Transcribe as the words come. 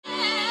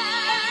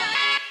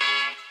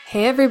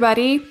Hey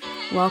everybody,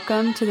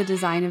 welcome to the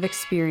Design of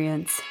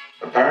Experience.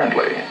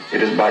 Apparently,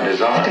 it is by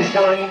design.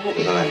 Design.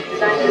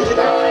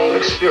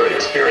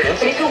 Experience.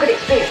 But it's all good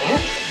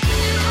experience.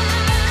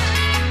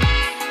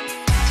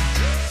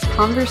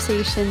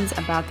 Conversations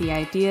about the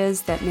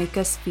ideas that make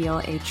us feel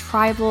a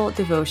tribal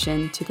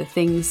devotion to the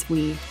things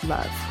we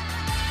love.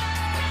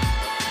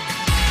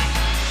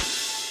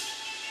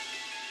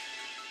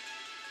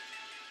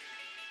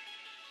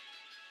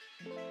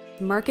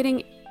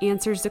 Marketing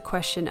answers the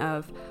question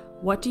of,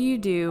 what do you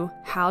do,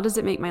 how does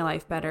it make my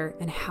life better,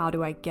 and how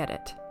do I get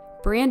it?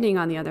 Branding,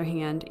 on the other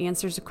hand,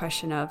 answers the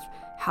question of,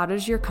 how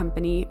does your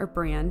company or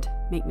brand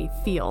make me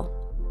feel?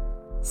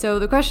 So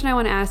the question I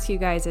want to ask you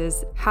guys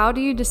is, how do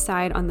you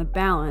decide on the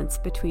balance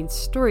between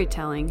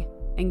storytelling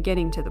and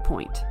getting to the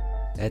point?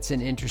 That's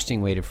an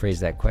interesting way to phrase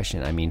that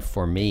question. I mean,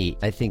 for me,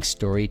 I think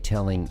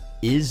storytelling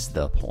is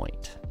the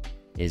point,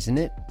 isn't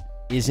it?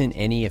 Isn't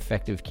any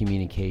effective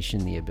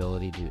communication the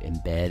ability to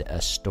embed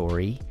a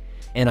story?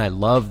 And I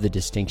love the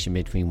distinction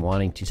between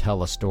wanting to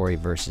tell a story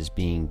versus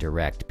being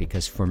direct,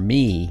 because for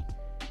me,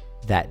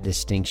 that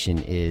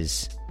distinction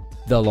is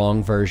the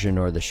long version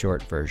or the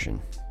short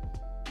version.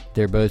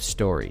 They're both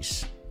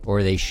stories,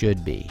 or they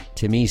should be.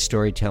 To me,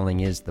 storytelling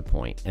is the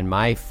point. And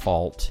my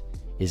fault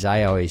is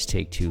I always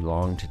take too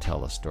long to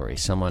tell a story.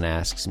 Someone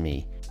asks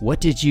me,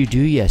 "What did you do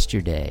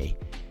yesterday?"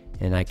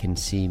 And I can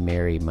see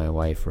Mary, my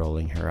wife,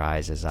 rolling her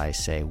eyes as I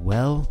say,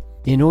 "Well,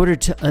 in order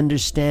to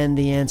understand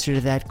the answer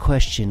to that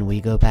question, we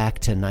go back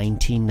to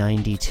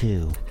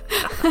 1992.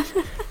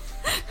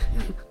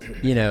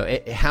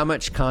 How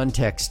much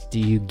context do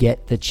you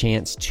get the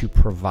chance to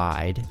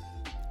provide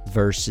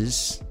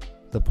versus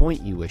the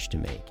point you wish to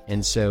make?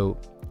 And so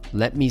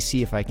let me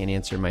see if I can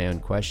answer my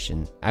own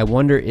question. I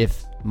wonder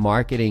if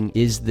marketing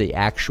is the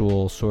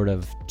actual sort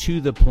of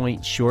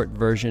to-the-point short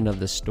version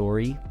of the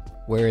story,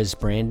 whereas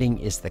branding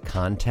is the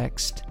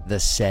context, the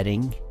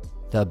setting,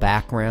 the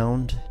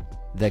background,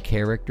 the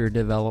character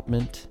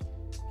development,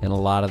 and a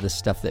lot of the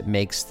stuff that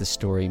makes the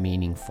story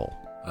meaningful.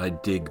 I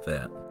dig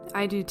that.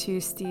 I do too,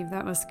 Steve.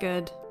 That was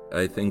good.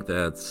 I think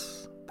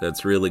that's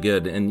really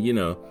good. And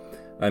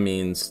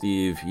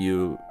Steve,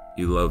 you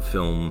love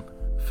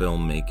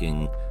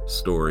filmmaking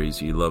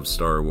stories. You love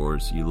Star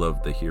Wars. You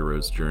love the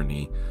hero's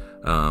journey.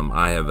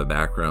 I have a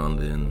background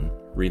in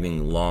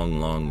reading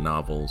long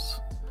novels,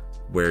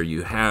 where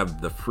you have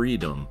the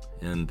freedom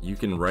and you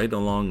can write a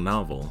long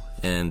novel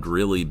and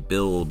really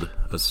build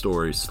a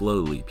story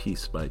slowly,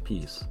 piece by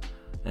piece.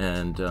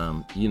 And,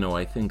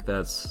 I think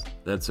that's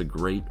a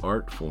great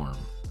art form.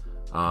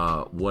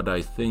 What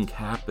I think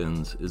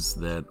happens is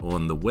that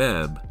on the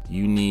web,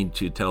 you need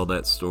to tell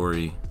that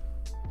story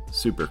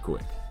super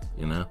quick,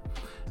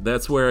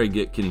 That's where I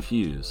get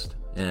confused.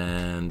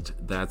 And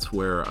that's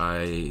where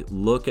I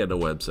look at a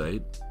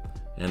website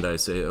and I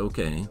say,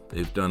 okay,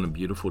 they've done a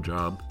beautiful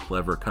job,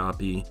 clever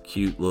copy,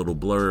 cute little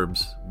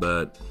blurbs,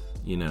 but,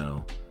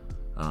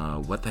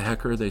 what the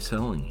heck are they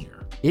selling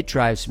here? It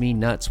drives me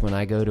nuts when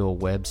I go to a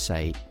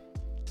website,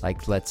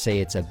 like let's say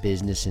it's a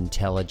business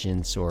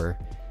intelligence or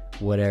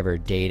whatever,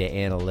 data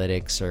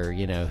analytics or,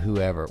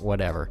 whoever,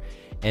 whatever.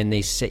 And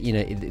they say,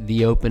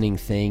 the opening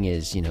thing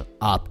is,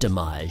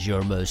 optimize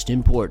your most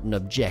important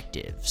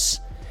objectives.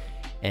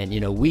 And,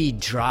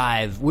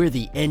 we're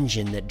the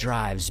engine that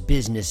drives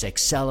business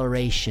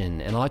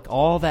acceleration and like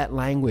all that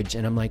language.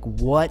 And I'm like,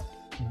 what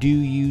do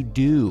you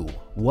do?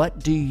 What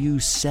do you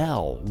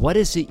sell? What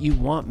is it you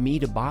want me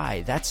to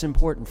buy? That's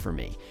important for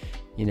me.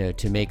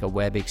 To make a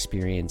web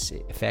experience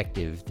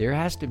effective, there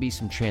has to be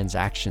some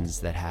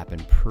transactions that happen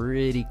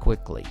pretty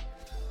quickly.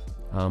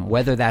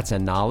 Whether that's a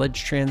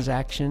knowledge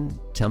transaction,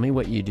 tell me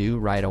what you do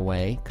right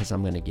away, because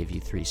I'm going to give you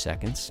 3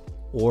 seconds.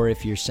 Or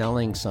if you're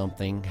selling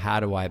something,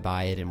 how do I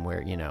buy it and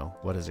where,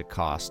 what does it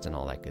cost and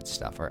all that good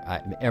stuff?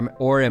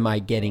 Or am I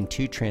getting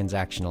too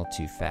transactional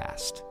too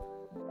fast?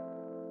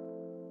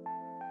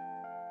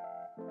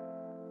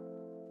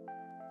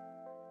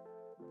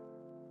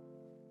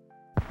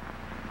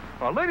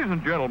 Ladies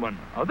and gentlemen,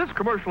 this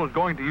commercial is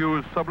going to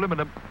use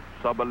subliminal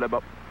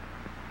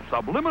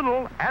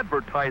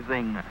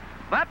advertising.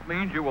 That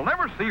means you will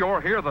never see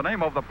or hear the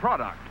name of the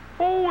product.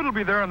 Oh, it'll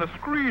be there on the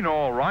screen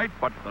all right,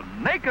 but the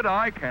naked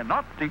eye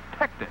cannot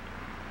detect it.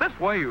 This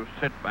way you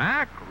sit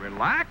back,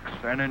 relax,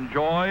 and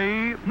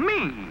enjoy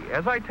me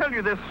as I tell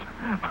you this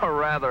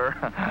rather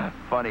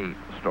funny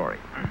story.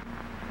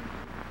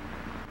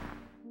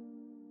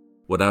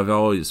 What I've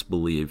always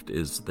believed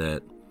is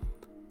that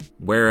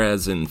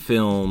whereas in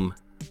film,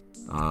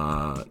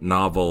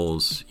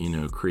 novels,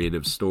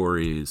 creative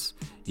stories,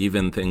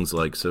 even things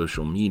like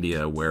social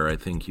media, where I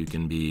think you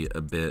can be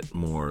a bit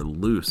more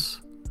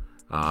loose,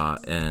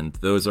 and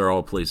those are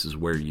all places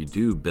where you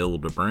do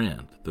build a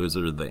brand. Those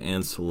are the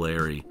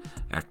ancillary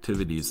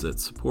activities that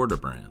support a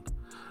brand.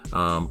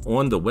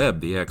 On the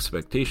web, the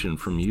expectation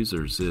from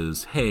users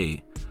is,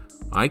 hey,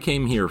 I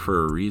came here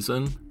for a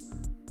reason.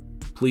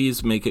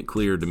 Please make it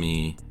clear to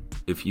me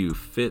if you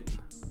fit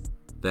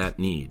that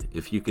need,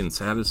 if you can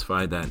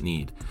satisfy that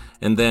need.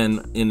 And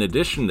then in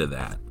addition to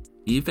that,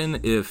 even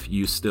if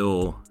you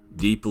still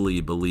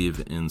deeply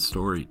believe in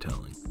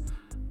storytelling.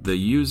 The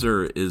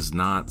user is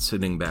not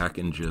sitting back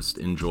and just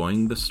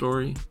enjoying the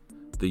story.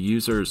 The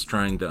user is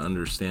trying to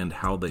understand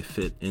how they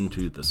fit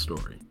into the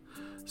story.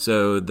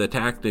 So the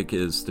tactic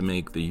is to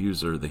make the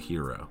user the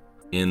hero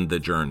in the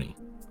journey.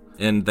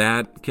 And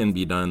that can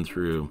be done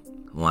through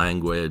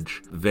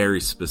language,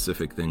 very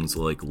specific things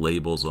like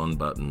labels on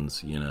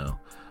buttons,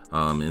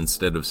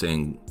 instead of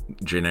saying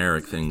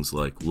generic things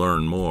like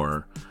learn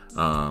more,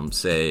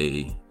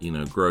 say,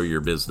 grow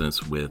your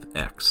business with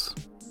X.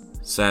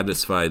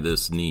 Satisfy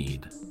this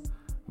need.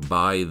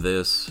 Buy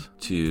this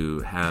to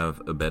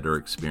have a better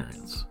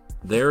experience.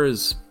 There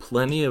is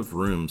plenty of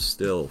room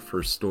still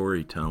for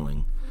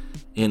storytelling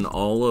in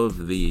all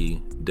of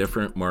the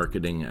different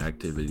marketing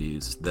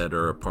activities that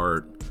are a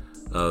part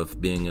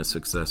of being a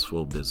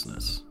successful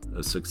business,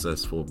 a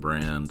successful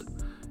brand,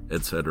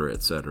 etc.,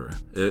 etc.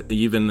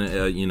 Even,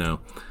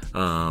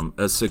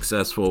 a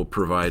successful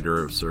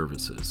provider of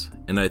services.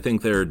 And I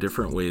think there are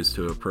different ways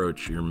to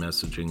approach your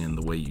messaging and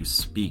the way you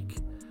speak,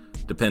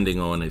 depending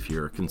on if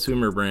you're a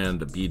consumer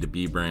brand, a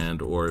B2B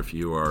brand, or if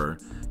you are,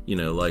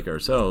 like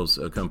ourselves,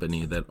 a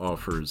company that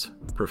offers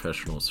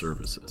professional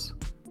services.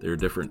 There are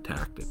different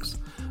tactics.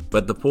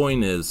 But the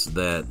point is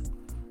that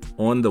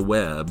on the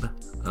web,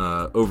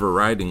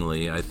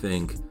 overridingly, I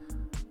think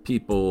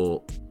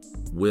people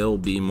will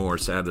be more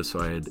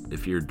satisfied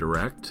if you're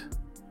direct.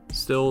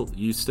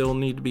 You still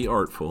need to be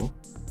artful,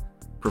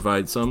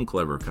 provide some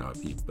clever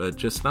copy, but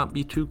just not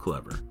be too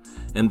clever.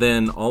 And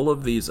then all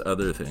of these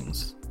other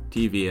things,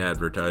 TV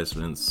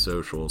advertisements,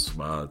 social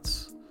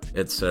spots,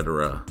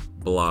 etc.,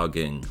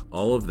 blogging,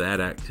 all of that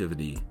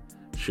activity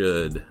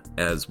should,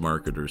 as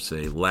marketers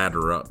say,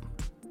 ladder up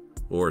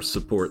or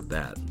support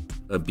that.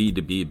 A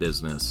B2B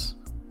business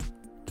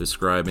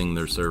describing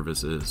their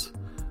services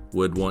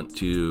would want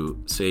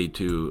to say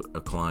to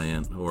a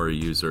client or a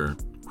user,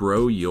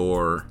 grow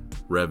your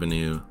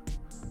revenue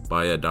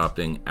by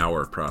adopting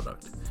our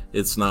product.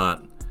 It's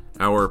not,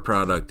 our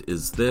product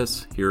is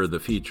this, here are the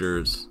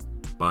features,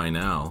 buy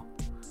now.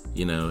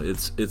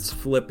 It's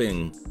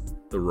flipping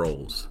the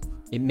roles.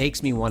 It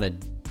makes me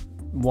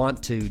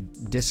want to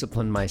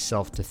discipline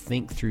myself to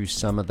think through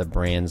some of the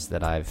brands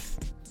that I've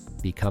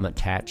become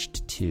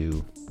attached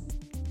to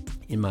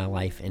in my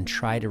life and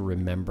try to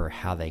remember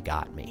how they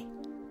got me.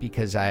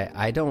 Because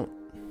I don't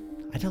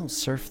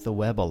surf the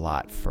web a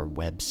lot for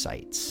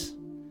websites.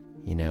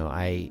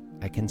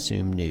 I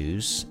consume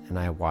news and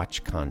I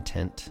watch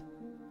content,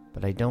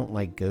 but I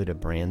don't go to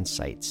brand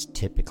sites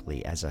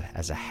typically as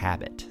a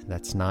habit.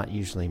 That's not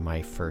usually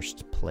my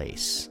first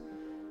place.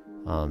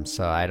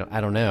 So I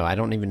don't know. I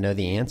don't even know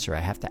the answer. I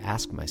have to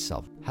ask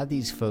myself, how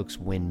these folks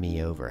win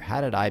me over?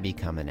 How did I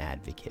become an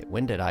advocate?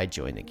 When did I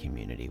join the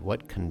community?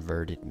 What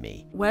converted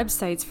me?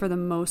 Websites, for the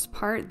most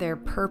part, their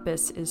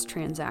purpose is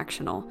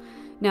transactional.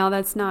 Now,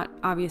 it's not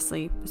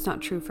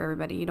true for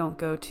everybody. You don't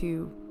go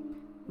to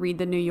read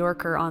the New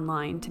Yorker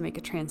online to make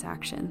a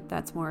transaction.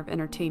 That's more of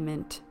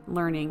entertainment,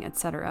 learning,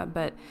 etc.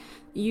 But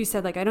you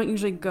said, I don't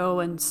usually go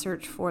and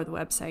search for the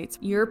websites.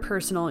 Your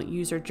personal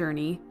user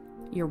journey,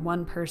 you're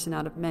one person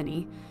out of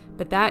many,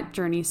 but that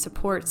journey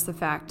supports the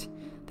fact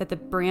that the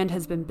brand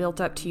has been built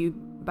up to you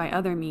by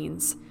other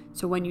means.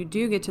 So when you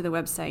do get to the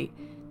website,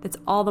 that's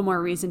all the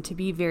more reason to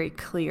be very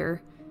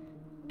clear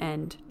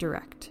and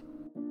direct.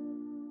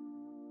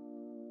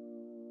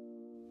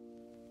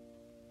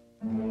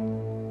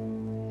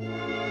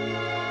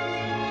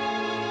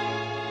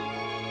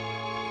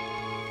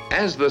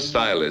 As the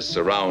stylists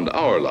surround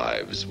our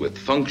lives with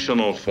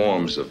functional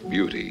forms of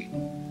beauty,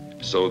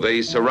 so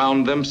they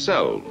surround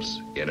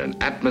themselves in an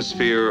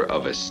atmosphere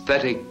of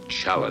aesthetic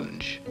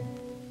challenge.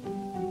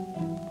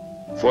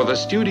 For the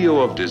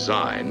studio of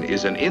design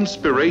is an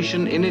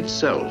inspiration in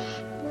itself,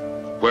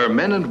 where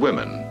men and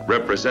women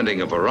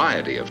representing a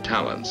variety of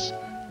talents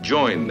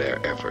join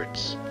their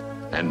efforts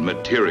and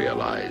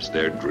materialize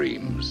their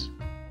dreams.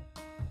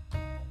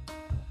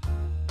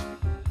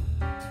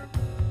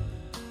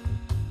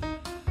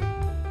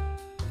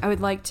 I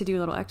would like to do a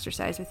little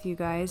exercise with you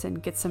guys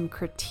and get some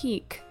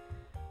critique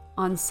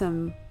on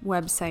some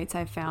websites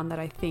I've found that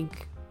I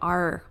think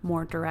are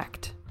more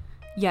direct,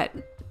 yet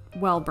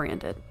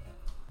well-branded.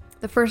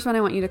 The first one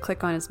I want you to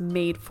click on is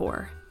Made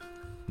For.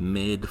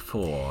 Made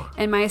For.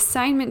 And my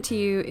assignment to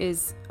you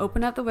is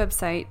open up the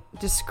website,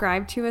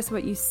 describe to us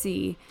what you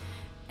see,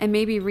 and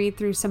maybe read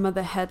through some of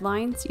the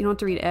headlines. You don't have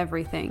to read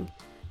everything.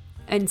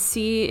 And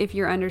see if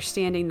you're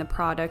understanding the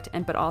product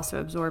but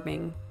also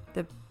absorbing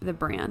the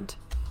brand.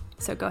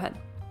 So go ahead.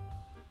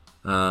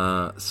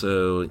 A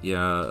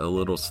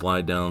little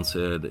slide down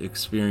said,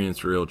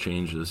 experience real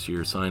change this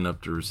year. Sign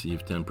up to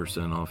receive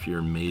 10% off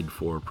your Made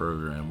For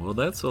program. Well,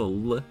 that's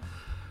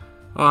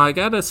I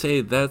gotta say,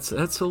 that's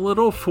a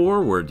little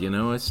forward,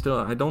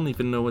 I don't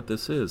even know what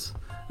this is.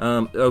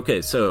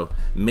 Okay, so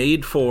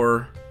Made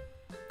For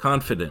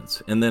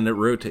confidence, and then it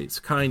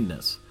rotates.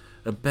 Kindness.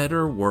 A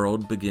better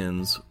world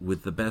begins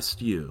with the best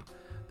you.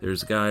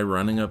 There's a guy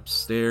running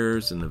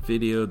upstairs in the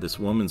video. This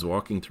woman's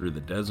walking through the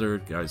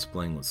desert. Guy's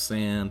playing with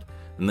sand.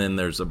 And then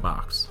there's a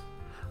box.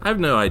 I have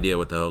no idea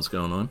what the hell's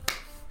going on.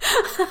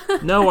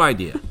 No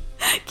idea.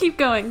 Keep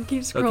going.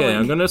 Keep scrolling. Okay,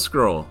 I'm going to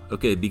scroll.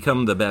 Okay,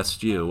 become the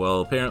best you.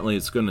 Well, apparently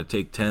it's going to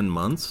take 10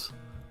 months,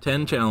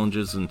 10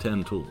 challenges, and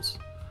 10 tools.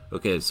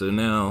 Okay, so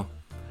now,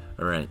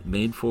 all right,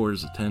 Made For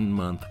is a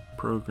 10-month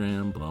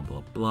program, blah,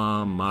 blah,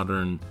 blah,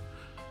 modern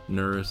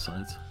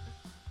neuroscience.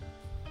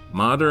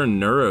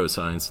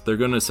 They're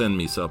going to send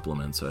me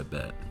supplements, I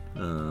bet.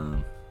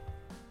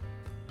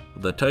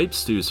 The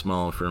type's too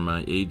small for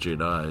my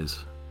aged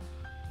eyes.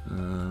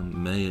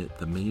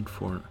 The Made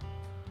For...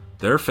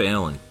 They're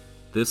failing.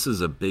 This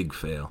is a big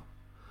fail.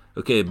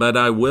 Okay, but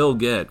I will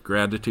get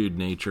gratitude,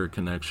 nature,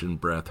 connection,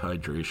 breath,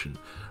 hydration,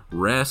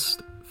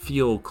 rest,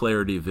 feel,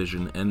 clarity,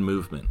 vision, and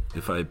movement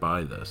if I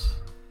buy this.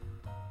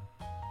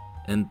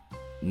 And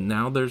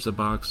now there's a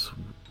box.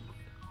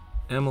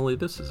 Emily,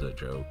 this is a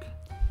joke.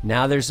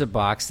 Now there's a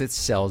box that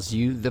sells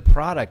you the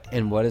product.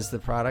 And what is the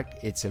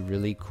product? It's a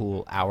really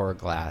cool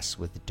hourglass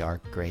with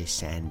dark gray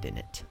sand in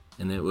it.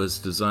 And it was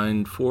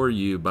designed for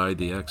you by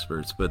the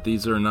experts, but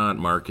these are not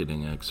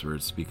marketing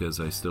experts because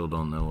I still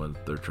don't know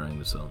what they're trying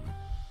to sell me.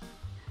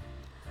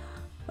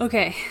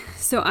 Okay,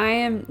 so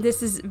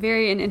this is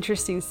an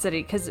interesting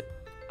study because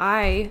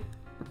I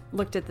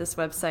looked at this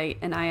website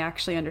and I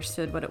actually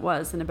understood what it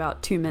was in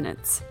about 2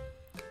 minutes.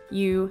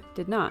 You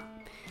did not.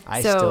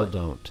 I still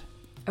don't.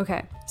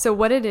 Okay, so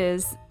what it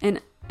is, and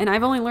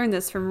I've only learned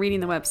this from reading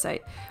the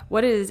website.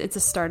 What it is, it's a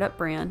startup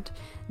brand.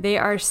 They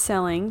are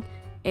selling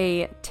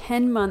a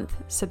 10-month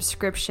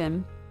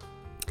subscription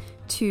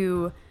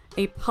to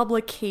a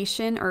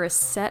publication or a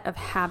set of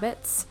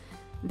habits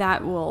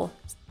that will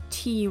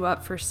tee you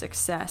up for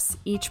success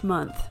each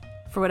month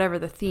for whatever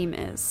the theme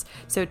is.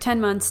 So 10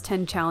 months,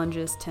 10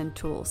 challenges, 10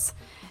 tools.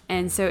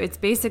 And so it's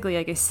basically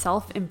like a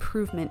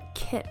self-improvement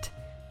kit,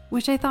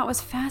 which I thought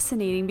was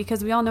fascinating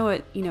because we all know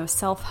what,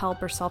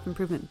 self-help or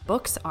self-improvement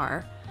books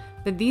are.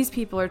 But these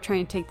people are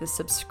trying to take the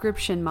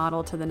subscription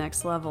model to the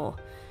next level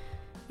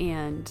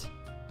and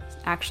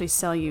actually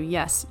sell you.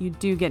 Yes, you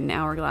do get an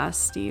hourglass,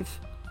 Steve,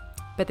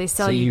 but they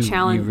sell you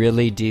challenge. You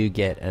really do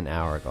get an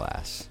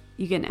hourglass.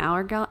 You get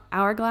an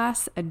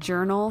hourglass, a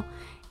journal,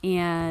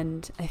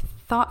 and a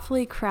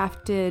thoughtfully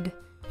crafted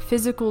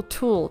physical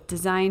tool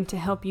designed to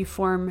help you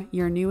form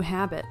your new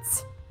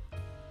habits.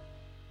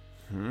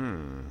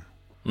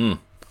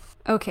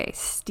 Okay,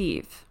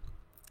 Steve,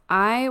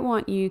 I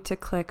want you to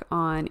click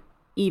on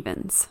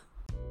Evens.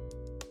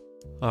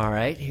 All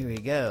right, here we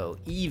go.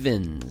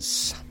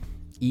 Evens.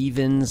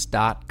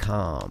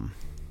 Evens.com.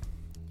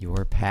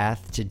 Your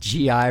path to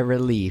GI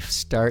relief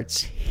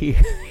starts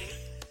here.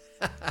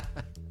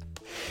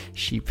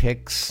 She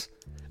picks...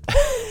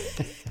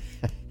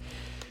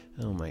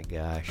 Oh my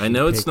gosh. I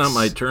know it's not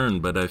my turn,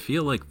 but I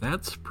feel like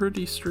that's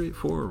pretty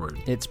straightforward.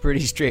 It's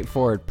pretty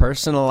straightforward.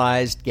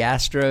 Personalized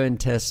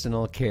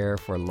gastrointestinal care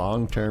for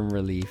long-term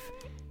relief.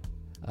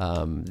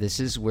 This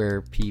is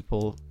where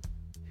people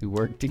who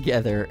work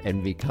together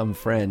and become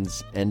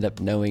friends end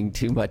up knowing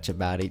too much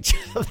about each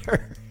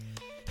other.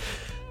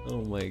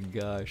 Oh my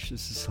gosh,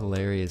 this is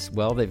hilarious.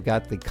 Well, they've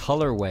got the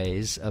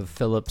colorways of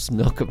Phillips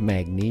Milk of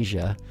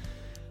Magnesia,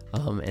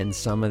 and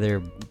some of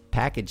their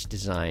package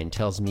design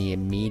tells me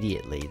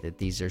immediately that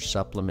these are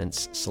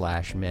supplements /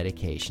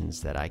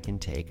 medications that I can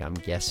take. I'm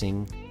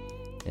guessing,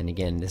 and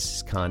again, this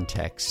is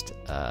context,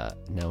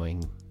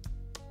 knowing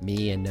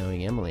me and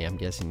knowing Emily, I'm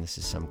guessing this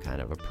is some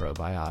kind of a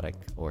probiotic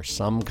or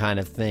some kind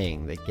of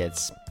thing that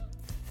gets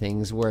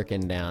things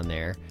working down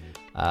there.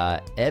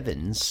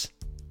 Evens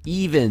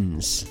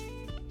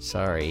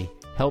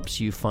helps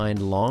you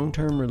find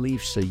long-term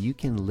relief so you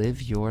can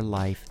live your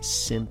life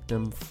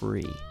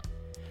symptom-free.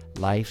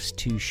 Life's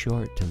too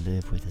short to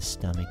live with a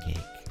stomachache.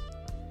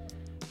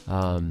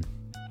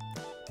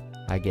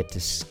 I get to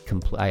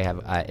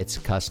it's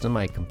custom.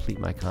 I complete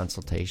my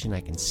consultation.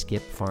 I can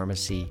skip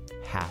pharmacy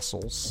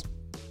hassles,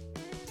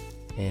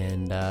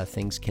 and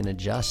things can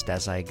adjust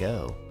as I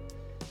go.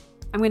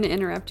 I'm going to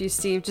interrupt you,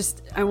 Steve.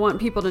 I want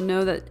people to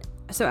know that.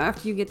 So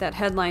after you get that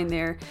headline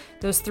there,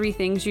 those 3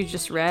 things you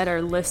just read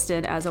are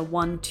listed as a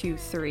 1, 2,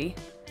 3,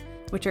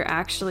 which are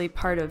actually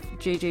part of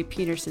J.J.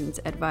 Peterson's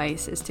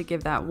advice, is to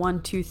give that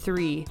 1, 2,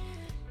 3.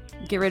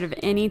 Get rid of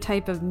any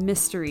type of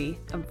mystery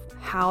of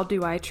how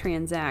do I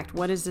transact?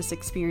 What is this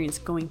experience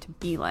going to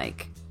be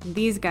like?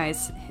 These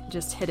guys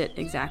just hit it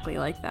exactly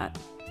like that.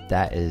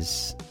 That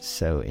is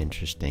so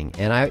interesting.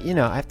 And I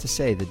have to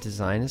say the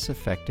design is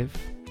effective.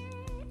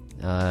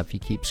 If you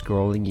keep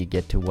scrolling, you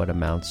get to what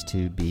amounts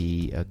to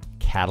be a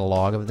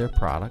catalog of their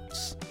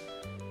products.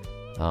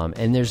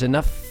 And there's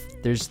enough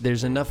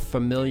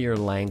familiar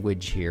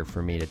language here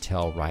for me to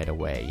tell right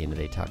away.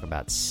 They talk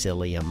about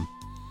psyllium.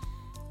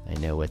 I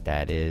know what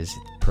that is.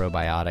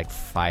 Probiotic,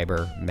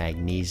 fiber,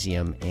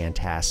 magnesium,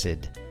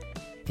 antacid.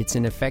 It's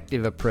an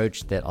effective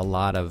approach that a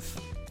lot of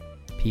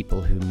people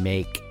who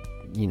make,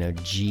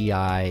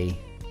 GI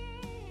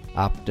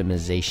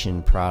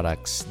optimization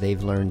products,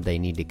 they've learned they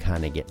need to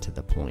kind of get to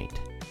the point.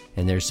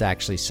 And there's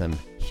actually some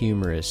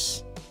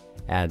humorous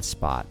ad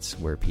spots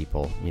where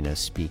people,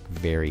 speak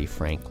very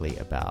frankly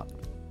about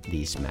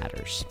these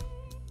matters.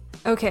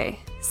 Okay,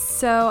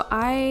 so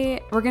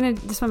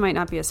this one might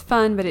not be as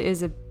fun, but it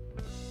is a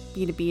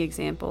B2B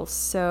example.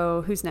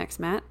 So who's next,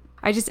 Matt?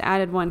 I just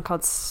added one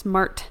called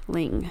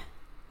Smartling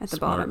at the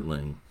bottom.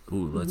 Smartling.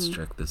 Ooh, let's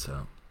check this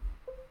out.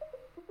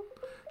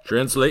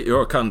 Translate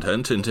your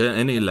content into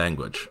any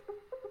language.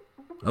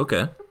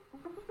 Okay,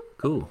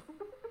 cool.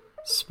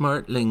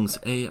 Smartling's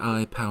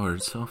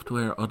AI-powered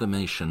software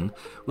automation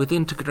with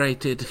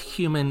integrated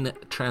human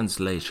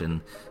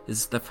translation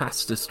is the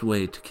fastest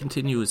way to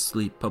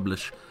continuously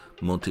publish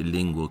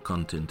multilingual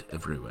content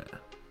everywhere.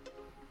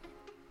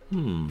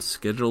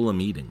 Schedule a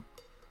meeting.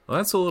 Well,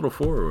 that's a little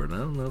forward. I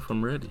don't know if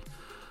I'm ready.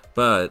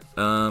 But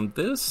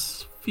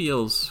this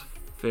feels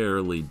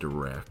fairly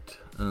direct.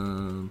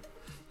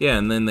 Yeah,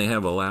 and then they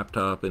have a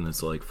laptop and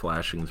it's like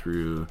flashing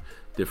through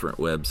different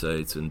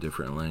websites in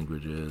different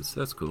languages.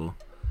 That's cool.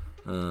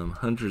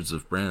 Hundreds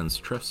of brands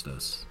trust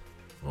us.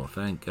 Well,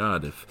 thank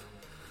God. If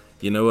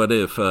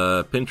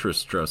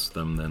Pinterest trusts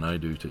them, then I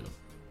do too.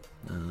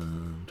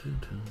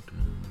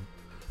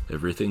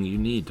 Everything you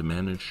need to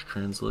manage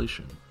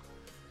translation.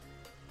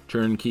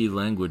 Turnkey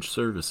language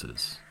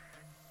services.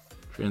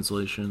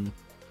 Translation.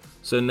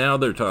 So now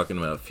they're talking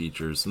about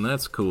features, and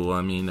that's cool.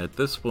 I mean, at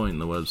this point in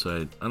the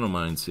website, I don't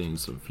mind seeing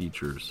some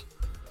features.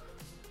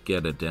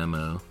 Get a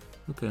demo.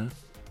 Okay.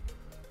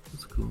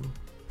 That's cool.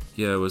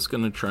 Yeah, I was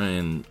going to try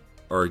and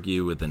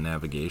argue with the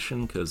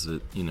navigation, because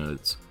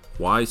it's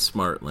why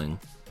Smartling,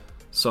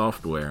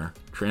 software,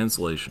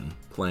 translation,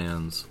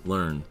 plans,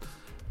 learn.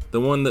 The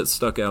one that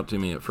stuck out to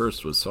me at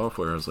first was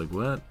software. I was like,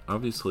 what?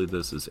 Obviously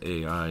this is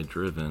AI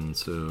driven,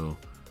 so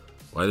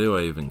why do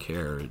I even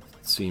care? It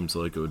seems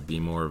like it would be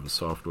more of a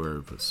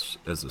software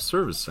as a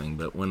service thing,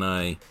 but when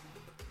I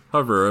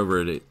hover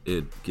over it,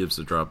 it gives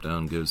a drop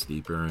down, goes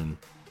deeper, and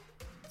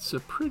it's a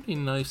pretty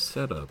nice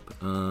setup.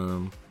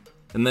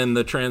 And then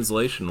the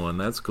translation one,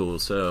 that's cool.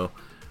 So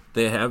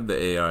they have the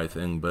AI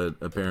thing, but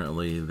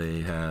apparently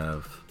they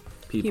have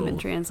people human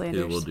translators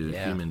who will do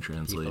human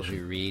translation. People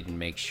who read and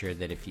make sure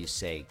that if you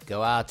say,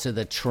 go out to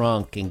the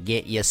trunk and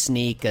get your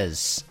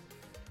sneakers,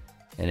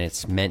 and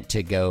it's meant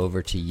to go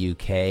over to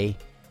UK,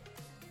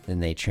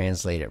 then they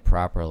translate it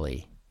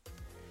properly.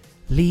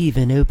 Leave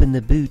and open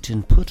the boot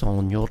and put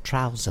on your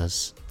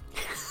trousers.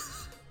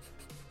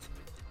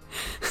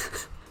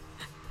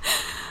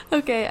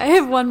 Okay, I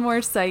have one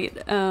more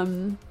site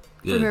for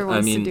whoever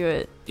wants to do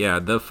it. Yeah,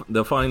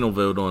 the final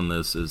vote on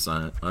this is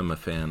I'm a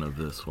fan of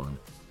this one.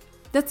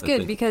 That's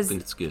good because I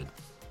think it's good.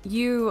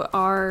 You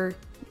are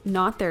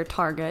not their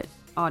target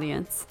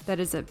audience. That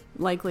is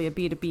likely a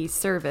B2B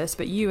service,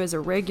 but you as a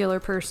regular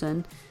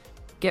person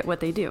get what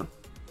they do.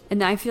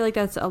 And I feel like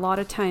that's a lot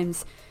of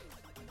times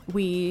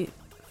we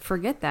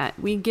forget that.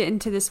 We get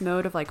into this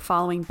mode of like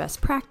following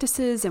best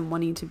practices and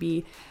wanting to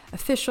be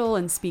official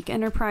and speak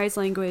enterprise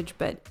language.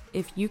 But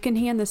if you can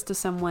hand this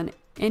to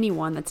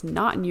anyone that's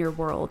not in your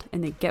world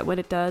and they get what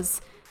it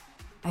does,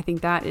 I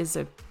think that is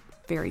a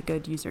very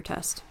good user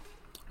test.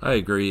 I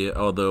agree,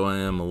 although I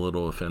am a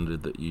little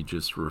offended that you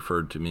just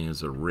referred to me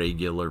as a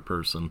regular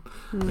person.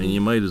 I mean,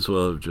 you might as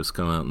well have just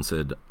come out and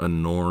said a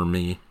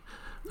normie.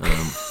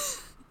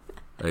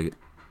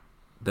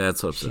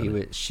 That's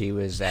upsetting. She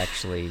was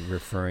actually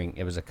referring,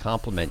 it was a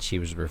compliment. She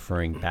was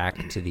referring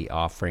back to the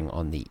offering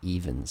on the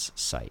Evans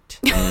site.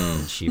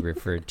 And she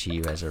referred to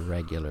you as a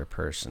regular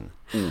person.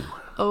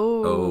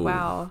 Oh,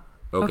 wow.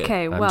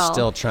 Okay, well. I'm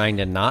still trying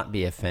to not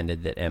be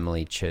offended that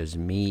Emily chose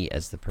me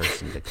as the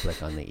person to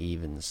click on the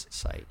Evans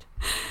site.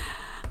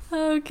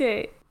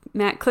 Okay.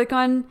 Matt, click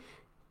on,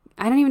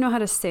 I don't even know how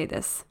to say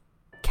this.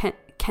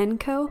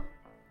 Kenko?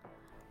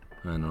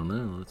 I don't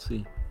know. Let's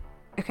see.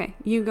 Okay,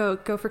 you go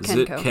for Kenko. Is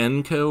it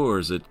Kenko or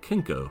is it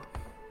Kinko?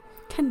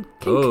 Kenko.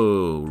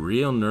 Oh,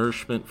 real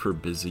nourishment for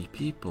busy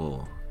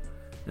people.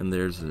 And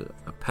there's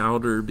a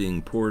powder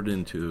being poured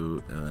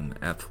into an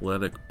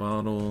athletic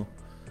bottle.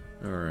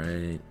 All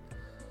right.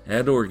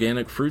 Add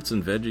organic fruits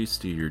and veggies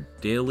to your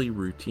daily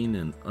routine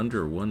in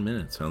under 1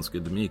 minute. Sounds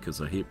good to me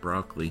because I hate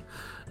broccoli.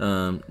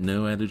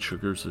 No added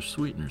sugars or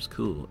sweeteners.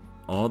 Cool.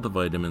 All the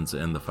vitamins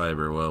and the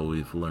fiber. Well,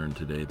 we've learned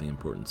today the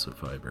importance of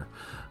fiber.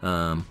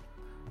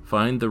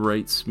 Find the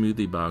right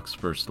smoothie box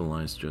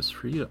personalized just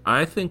for you.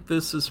 I think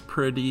this is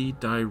pretty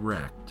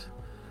direct.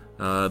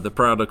 The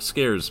product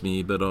scares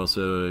me, but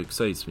also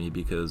excites me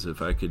because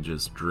if I could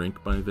just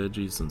drink my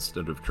veggies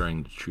instead of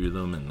trying to chew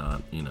them and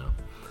not,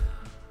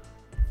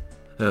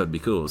 that would be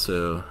cool.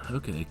 So,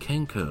 okay,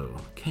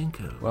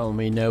 Kenko. Well,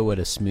 we know what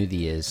a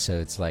smoothie is, so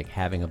it's like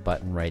having a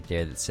button right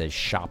there that says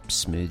Shop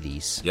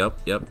Smoothies.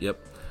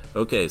 Yep.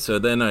 Okay, so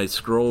then I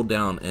scroll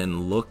down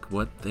and look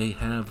what they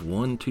have.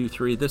 1, 2,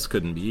 3. This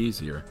couldn't be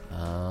easier.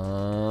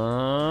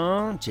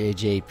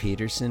 J.J.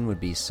 Peterson would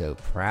be so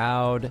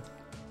proud.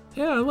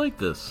 Yeah, I like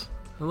this.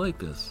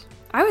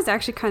 I was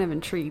actually kind of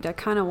intrigued. I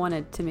kind of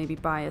wanted to maybe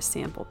buy a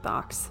sample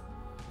box.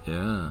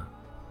 Yeah,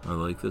 I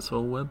like this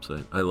whole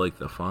website. I like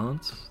the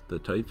fonts, the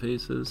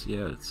typefaces.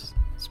 Yeah, it's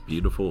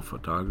beautiful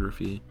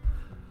photography.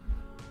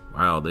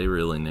 Wow, they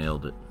really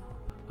nailed it.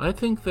 I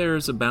think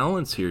there's a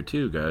balance here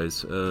too,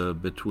 guys,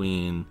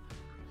 between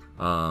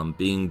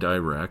being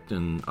direct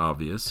and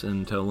obvious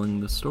and telling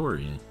the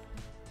story.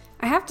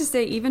 I have to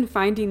say, even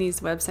finding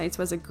these websites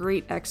was a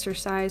great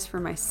exercise for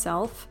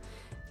myself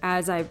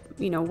as I,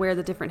 wear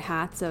the different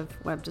hats of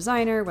web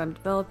designer, web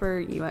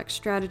developer, UX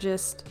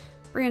strategist,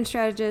 brand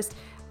strategist.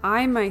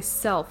 I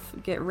myself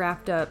get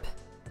wrapped up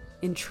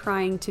in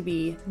trying to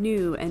be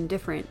new and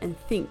different and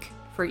think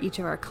for each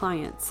of our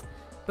clients.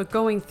 But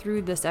going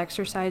through this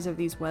exercise of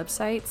these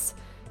websites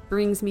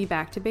brings me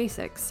back to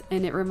basics,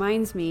 and it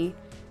reminds me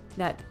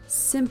that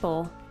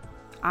simple,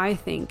 I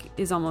think,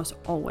 is almost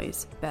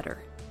always better,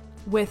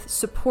 with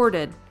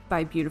supported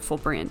by beautiful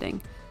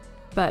branding.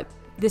 But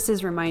this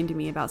is reminding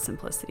me about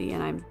simplicity,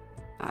 and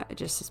it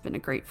just has been a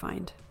great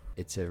find.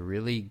 It's a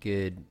really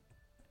good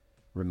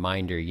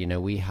reminder.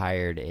 We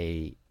hired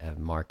a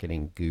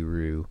marketing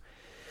guru,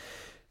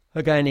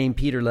 a guy named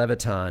Peter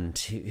Leviton,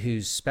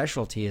 whose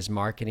specialty is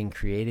marketing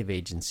creative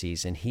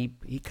agencies, and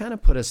he kind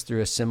of put us through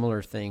a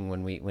similar thing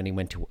when he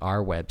went to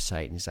our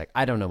website, and he's like,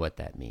 I don't know what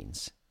that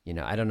means.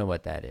 I don't know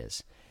what that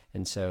is.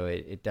 And so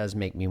it does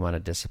make me want to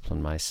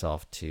discipline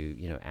myself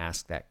to,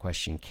 ask that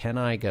question. Can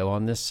I go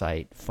on this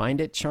site, find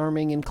it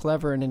charming and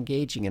clever and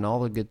engaging and all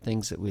the good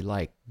things that we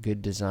like,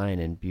 good design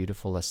and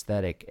beautiful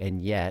aesthetic,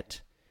 and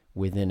yet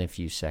within a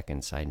few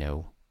seconds I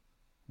know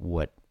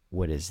what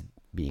is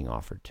being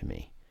offered to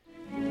me.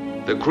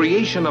 The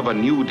creation of a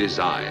new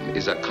design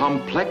is a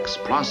complex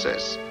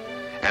process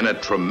and a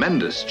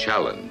tremendous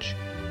challenge,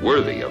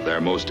 worthy of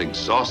their most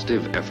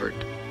exhaustive effort.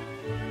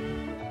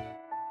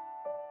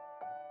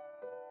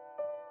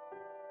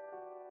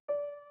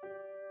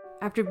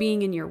 After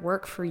being in your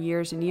work for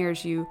years and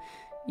years, you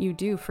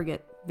do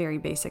forget very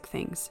basic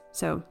things.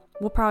 So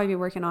we'll probably be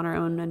working on our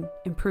own and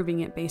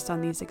improving it based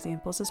on these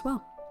examples as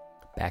well.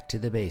 Back to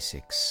the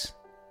basics.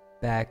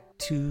 Back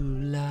to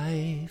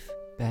life.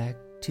 Back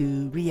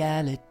to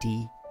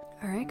reality.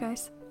 All right,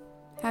 guys.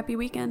 Happy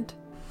weekend.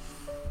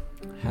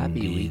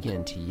 Happy Indeed.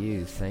 weekend to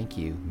you. Thank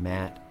you,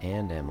 Matt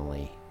and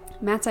Emily.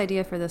 Matt's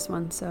idea for this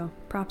one, so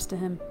props to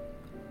him.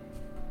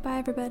 Bye,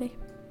 everybody.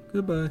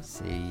 Goodbye.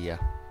 See ya.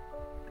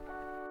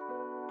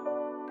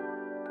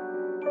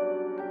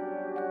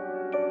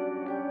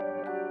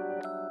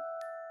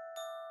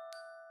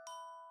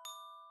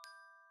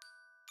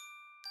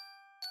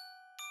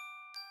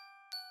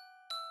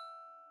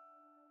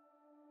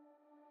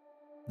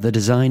 The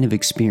Design of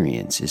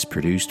Experience is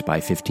produced by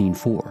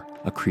 15-4,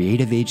 a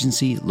creative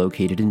agency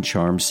located in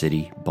Charm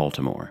City,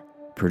 Baltimore.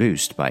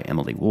 Produced by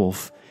Emily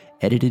Wolfe,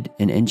 edited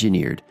and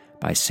engineered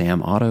by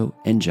Sam Otto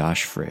and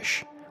Josh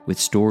Frisch, with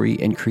story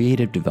and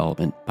creative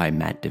development by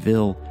Matt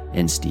DeVille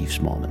and Steve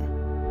Smallman.